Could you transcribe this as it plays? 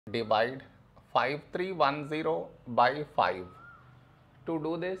Divide 5310 by 5. To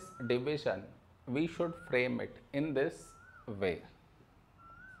do this division, we should frame it in this way.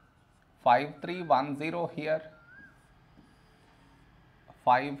 5310 here,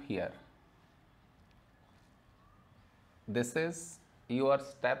 5 here. This is your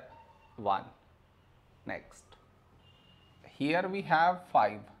step 1. Next, here we have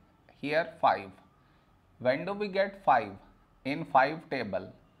 5, here 5. When do we get 5? In 5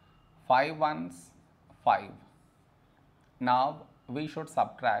 table, 5 ones 5. Now we should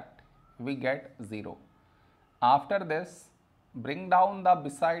subtract, we get 0. After this, bring down the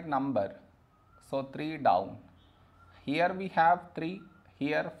beside number, so 3 down. Here we have 3,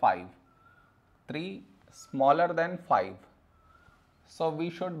 here 5. 3 smaller than 5. So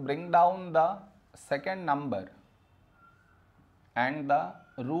we should bring down the second number, and the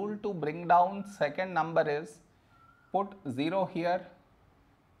rule to bring down second number is put 0 here,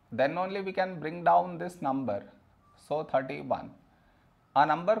 then only we can bring down this number, so 31. A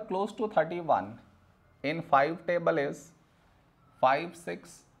number close to 31 in 5 table is 5,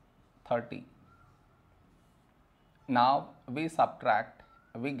 6, 30. Now we subtract,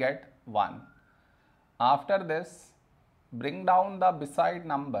 we get 1. After this, bring down the beside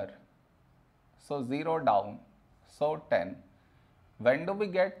number, so 0 down, so 10. When do we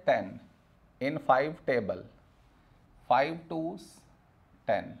get 10? In 5 table, 5 2s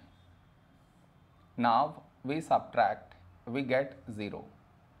 10. Now we subtract, we get 0.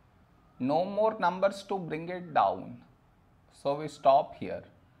 No more numbers to bring it down, so we stop here.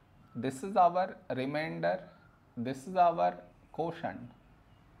 This is our remainder, this is our quotient.